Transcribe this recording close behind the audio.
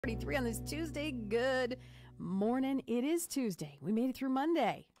43 on this Tuesday. Good morning. It is Tuesday. We made it through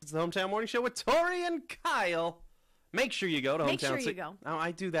Monday. It's the Hometown Morning Show with Tori and Kyle. Make sure you go to Hometown. Make sure you go. Oh, I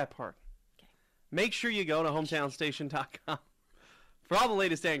do that part. Okay. Make sure you go to hometownstation.com for all the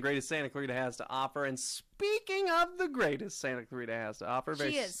latest and greatest Santa Clarita has to offer. And speaking of the greatest Santa Clarita has to offer,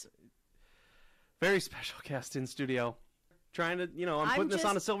 very special guest in studio. Trying to, I'm putting this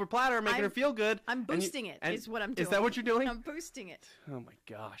on a silver platter, making her feel good. I'm boosting it, is what I'm doing. Is that what you're doing? I'm boosting it. Oh, my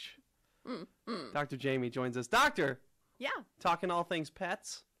gosh. Dr. Jaimie joins us. Doctor. Yeah. Talking all things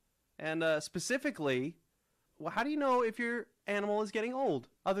pets. And specifically, how do you know if your animal is getting old,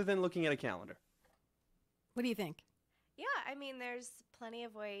 other than looking at a calendar? What do you think? Yeah, I mean, there's plenty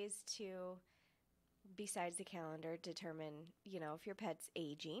of ways to, besides the calendar, determine, if your pet's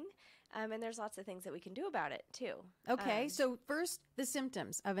aging. And there's lots of things that we can do about it, too. Okay, so first, the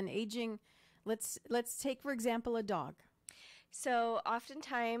symptoms of an aging. Let's take, for example, a dog. So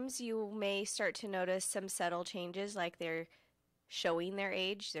oftentimes you may start to notice some subtle changes, like they're showing their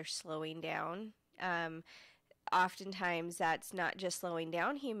age, they're slowing down. Oftentimes that's not just slowing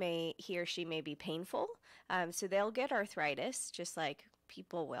down, he or she may be painful. So they'll get arthritis, just like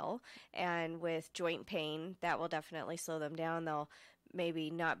people will. And with joint pain, that will definitely slow them down. They'll maybe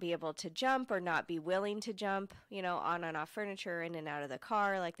not be able to jump or not be willing to jump, on and off furniture, in and out of the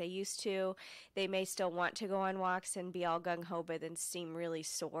car like they used to. They may still want to go on walks and be all gung-ho, but then seem really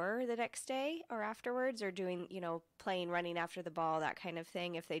sore the next day or afterwards, or doing, playing, running after the ball, that kind of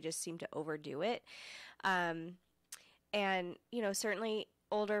thing, if they just seem to overdo it. And, certainly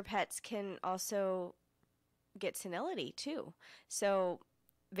older pets can also get senility too. So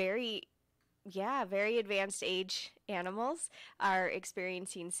very advanced age animals are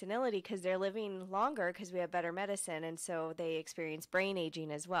experiencing senility because they're living longer because we have better medicine, and so they experience brain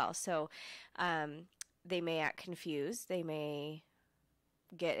aging as well. So they may act confused. They may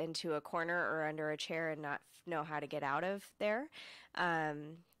get into a corner or under a chair and not know how to get out of there.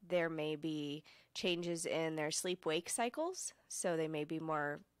 There may be changes in their sleep-wake cycles, so they may be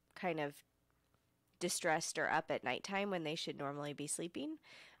more kind of distressed or up at nighttime when they should normally be sleeping.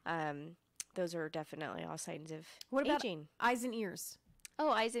 Those are definitely all signs of aging. What about eyes and ears?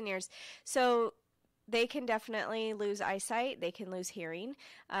 Oh, eyes and ears. So they can definitely lose eyesight. They can lose hearing.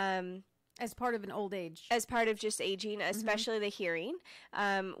 As part of an old age. As part of just aging, especially the hearing.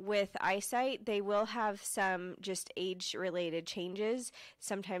 With eyesight, they will have some just age-related changes.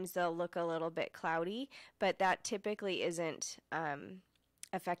 Sometimes they'll look a little bit cloudy, but that typically isn't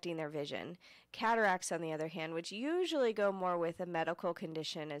affecting their vision. Cataracts, on the other hand, which usually go more with a medical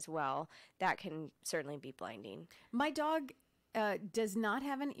condition as well, that can certainly be blinding. My dog does not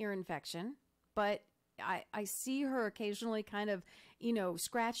have an ear infection, but I see her occasionally kind of,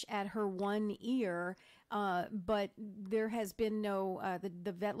 scratch at her one ear, but there has been no,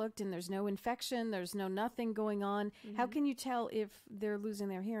 the vet looked and there's no infection, there's nothing going on. How can you tell if they're losing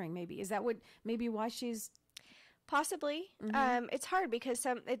their hearing maybe? Is that maybe why she's... Possibly. It's hard because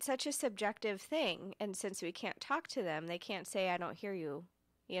it's such a subjective thing. And since we can't talk to them, they can't say, I don't hear you.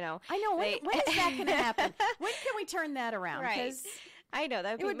 I know. When is that going to happen? When can we turn that around? Right. I know.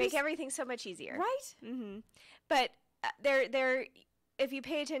 That would make everything so much easier. Right? But they're, if you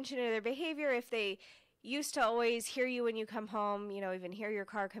pay attention to their behavior, if they used to always hear you when you come home, even hear your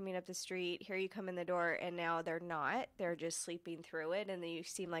car coming up the street, hear you come in the door, and now they're not. They're just sleeping through it, and then you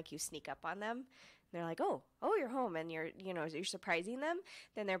seem like you sneak up on them. They're like, oh, you're home, and you're surprising them,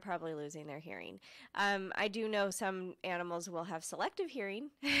 then they're probably losing their hearing. I do know some animals will have selective hearing.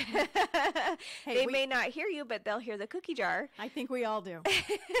 They may not hear you, but they'll hear the cookie jar. I think we all do.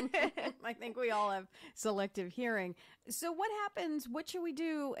 I think we all have selective hearing. So what should we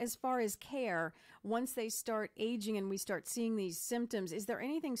do as far as care once they start aging and we start seeing these symptoms? Is there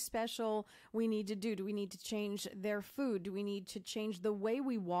anything special we need to do? Do we need to change their food? Do we need to change the way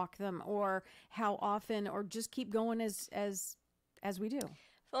we walk them, or how often, or just keep going as we do?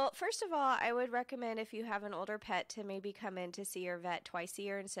 Well, first of all, I would recommend, if you have an older pet, to maybe come in to see your vet twice a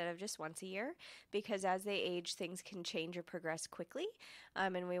year instead of just once a year, because as they age, things can change or progress quickly,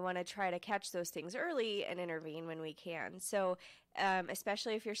 and we want to try to catch those things early and intervene when we can. So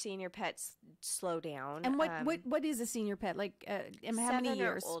especially if you're seeing your pets slow down. And what is a senior pet? Like how many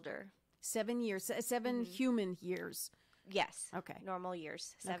years? 7 or older. 7 years. 7 human years. Yes. Okay. Normal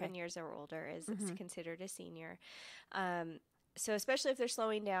years. 7 years or older is considered a senior. So especially if they're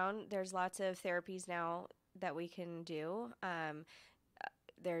slowing down, there's lots of therapies now that we can do.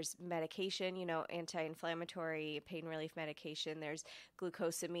 There's medication, anti-inflammatory pain relief medication. There's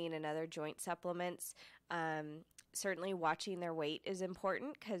glucosamine and other joint supplements. certainly watching their weight is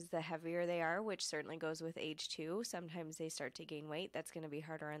important because the heavier they are, which certainly goes with age too, sometimes they start to gain weight. That's going to be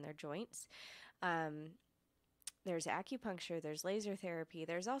harder on their joints. There's acupuncture, there's laser therapy,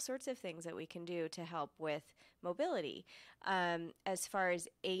 there's all sorts of things that we can do to help with mobility. As far as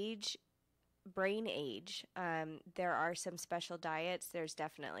age, brain age, there are some special diets. There's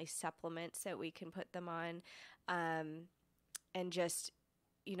definitely supplements that we can put them on, and just,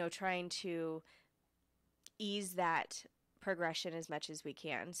 trying to ease that progression as much as we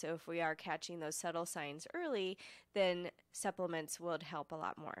can. So if we are catching those subtle signs early, then supplements would help a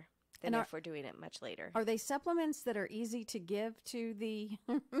lot more than if we're doing it much later. Are they supplements that are easy to give to the,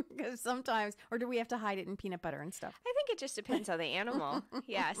 because sometimes, or do we have to hide it in peanut butter and stuff? I think it just depends on the animal.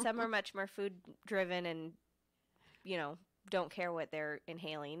 Yeah, some are much more food driven and, don't care what they're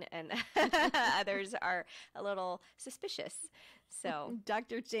inhaling, and others are a little suspicious. So,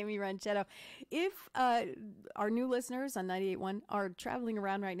 Dr. Jaimie Ronchetto, if our new listeners on 98.1 are traveling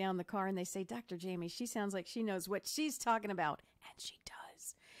around right now in the car and they say, Dr. Jaimie, she sounds like she knows what she's talking about, and she does.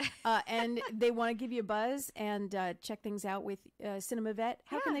 And they want to give you a buzz and check things out with Cinema Vet,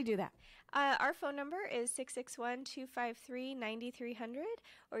 how can they do that? Our phone number is 661-253-9300,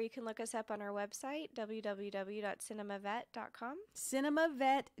 or you can look us up on our website, www.cinemavet.com.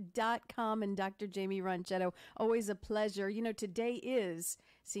 Cinemavet.com, and Dr. Jaimie Ronchetto, always a pleasure. Today is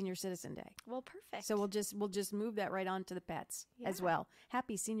Senior Citizen Day. Well, perfect. So we'll just move that right on to the pets as well.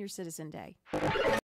 Happy Senior Citizen Day.